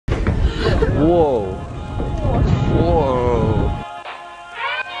Whoa. Whoa.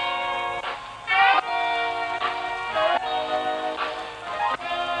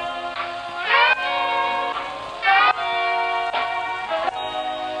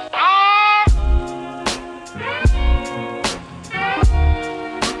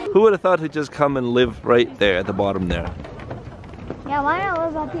 Who would have thought to just come and live right there at the bottom there? Yeah, why not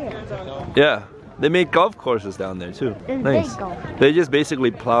live up here? Yeah, they make golf courses down there too. It's nice. big golf. They just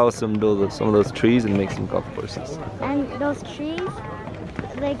basically plow some of those trees and make some golf courses. And those trees,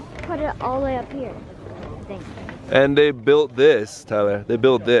 they put it all the way up here, I think. And they built this, Tyler. They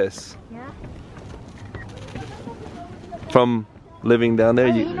built this. Yeah. From living down there.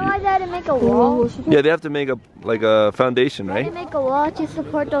 You know why they had to make a wall? Yeah, they have to make a foundation, They right? had to make a wall to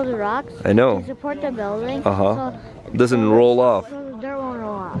support those rocks. I know. To support the building. Uh-huh. So It doesn't roll off. So the dirt won't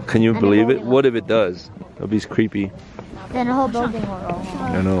roll off. Can you And believe won't it? be What if it does? That'll be creepy. Then the whole building will roll off.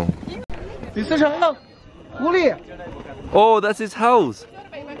 I know. Oh, that's his house.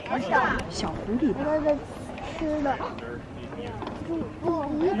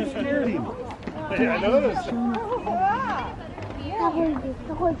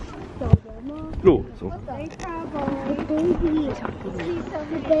 Oh, so.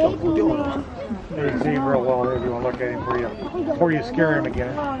 There's zebra well there if you want to look at him before you scare him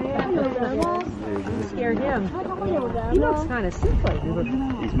again. Scared him. He looks kind of sickly.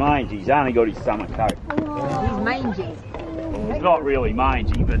 He's mangy. He's only got his stomach coat. He's mangy. He's not really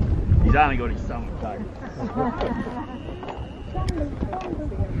mangy, but he's only got his stomach coat.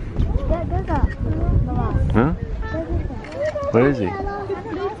 Huh? Where is he?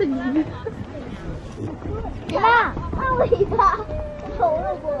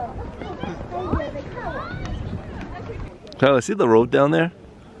 Tyler, see the road down there?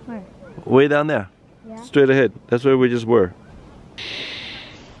 Where? Way down there. Yeah. Straight ahead. That's where we just were.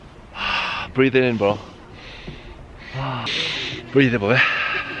 Breathe it in, bro. Breathe it, boy.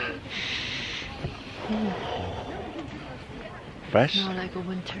 Fresh? Not like a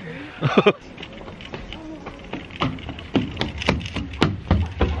winter.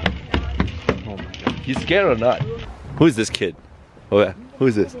 Oh my god. You scared or not? Who is this kid? Oh yeah. Who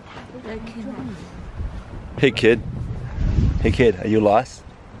is this? Hey kid. Hey kid, are you lost?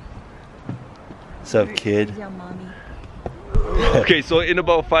 What's up, kid? Okay, so in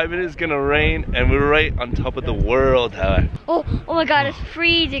about 5 minutes it's gonna rain and we're right on top of the world, Tyler. Oh my god, it's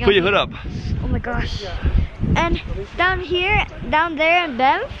freezing. Put your hood up. Oh my gosh. And down here, down there in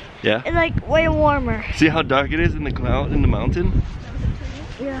BANFF, Yeah? it's like way warmer. See how dark it is in the cloud, in the mountain?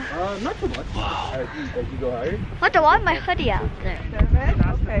 Yeah. Not so much. Wow. As you go higher. What the? Why is my hoodie out there?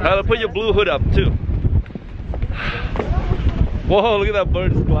 Tyler, put your blue hood up too. Whoa, look at that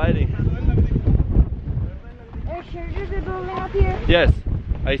bird gliding. There's shelters building up here. Yes,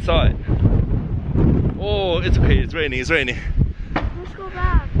 I saw it. Oh, it's okay, it's raining, it's raining. Let's go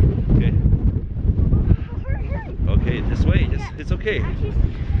back. Okay. Hurry, hurry. Okay, this way, it's okay. I actually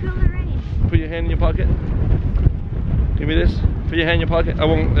feel the rain. Put your hand in your pocket. Give me this. Put your hand in your pocket. I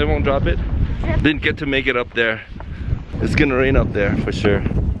won't drop it. Didn't get to make it up there. It's gonna rain up there for sure.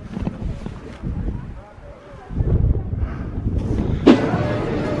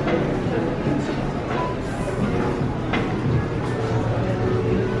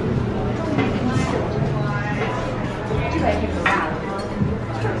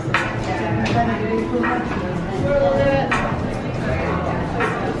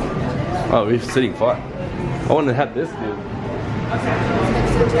 Oh, we're sitting far. I want to have this dude.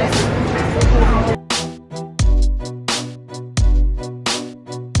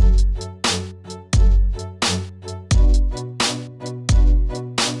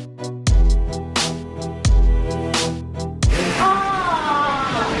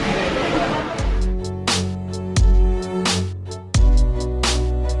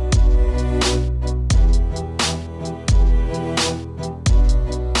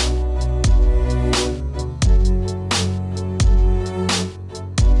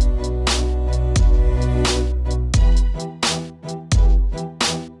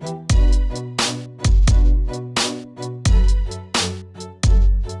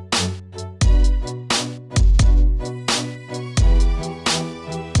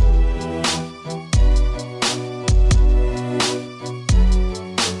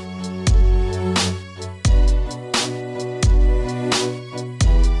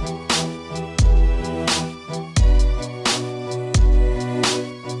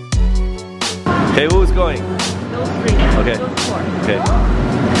 Okay, who's going? Those three. Okay. Those four. Okay.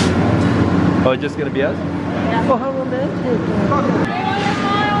 Oh, it's just gonna be us? Yeah. Oh, how romantic.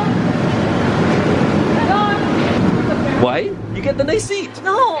 Why? You get the nice seat.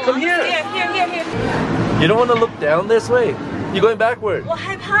 No. Come here. Here. You don't want to look down this way. You're going backward. 我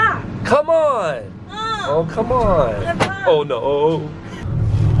害怕。 Come on. Oh, come on. Oh no.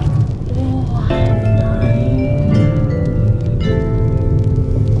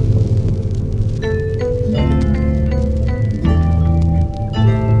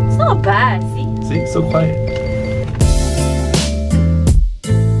 It's not bad. See? See, so quiet.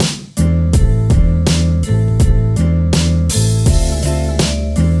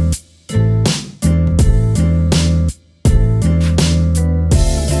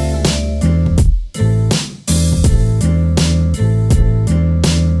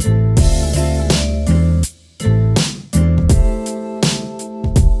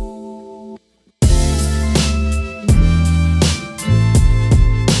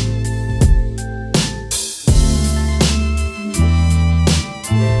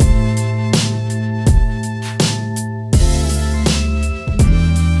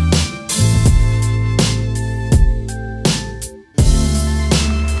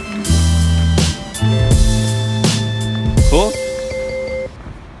 Cool?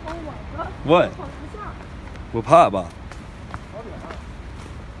 What? 我怕吧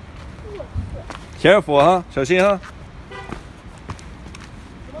Careful 哈，小心哈。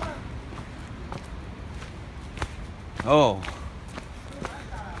Oh.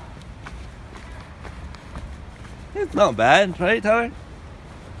 It's not bad, right, Tyler?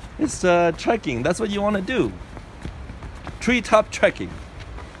 It's trekking. That's what you want to do. Treetop trekking.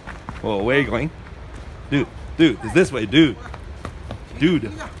 Oh, where are you going? Dude, it's this way, dude.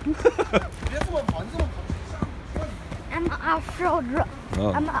 I'm an off-road.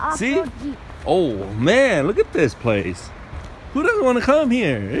 Oh. I'm an off-road See? Jeep. Oh man, look at this place. Who doesn't want to come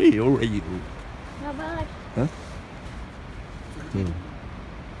here? Hey, where are you? No, but like, Huh?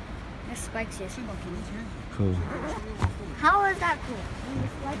 the spikes is Cool. How is that cool?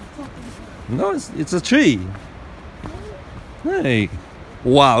 No, it's a tree. Hey.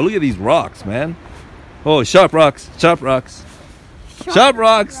 Wow, look at these rocks, man. Oh, sharp rocks, Sharp rocks,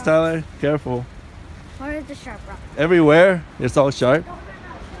 Tyler. Careful. Where is the sharp rock? Everywhere, it's all sharp.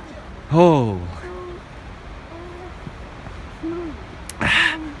 Oh.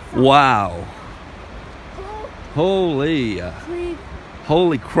 Wow. Holy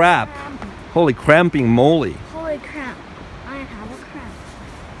crap. Holy cramping moly. Holy crap. I have a cramp.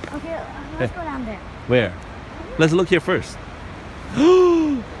 Okay, let's go down there. Where? Let's look here first.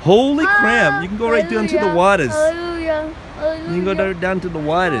 Holy cramp. You can go right down to the waters. Hallelujah. You can go down to the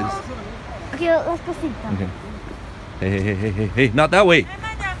waters. Okay, let's go see them. Okay. Hey. Not that way.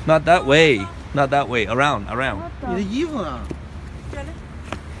 Not that way. Not that way. Around. What the? 你的衣服呢？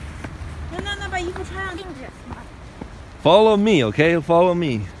那把衣服穿上。 Follow me, okay? Follow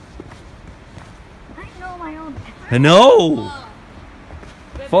me. I know my own. No.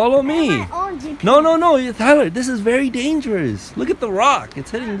 Follow me. My own GPS. No, Tyler, this is very dangerous. Look at the rock.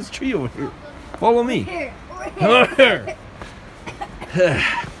 It's hitting this tree over here. Follow me. Here.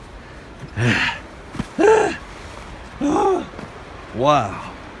 Wow.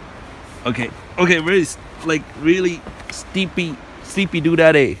 Okay, really, like really steepy do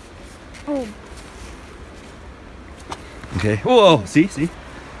that, eh? Oh, Okay. Whoa, see? Steepy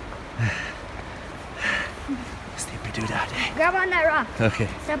do that, eh? grab on that rock. Okay.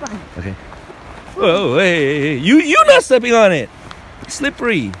 Step on it. Okay. Whoa, hey, you not stepping on it. It's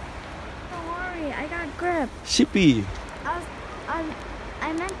slippery. Don't worry, I got grip. Shippy.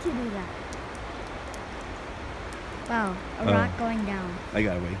 I meant to do that. Wow, a rock going down. I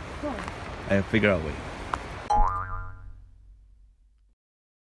got a way. Cool. I figure out a way.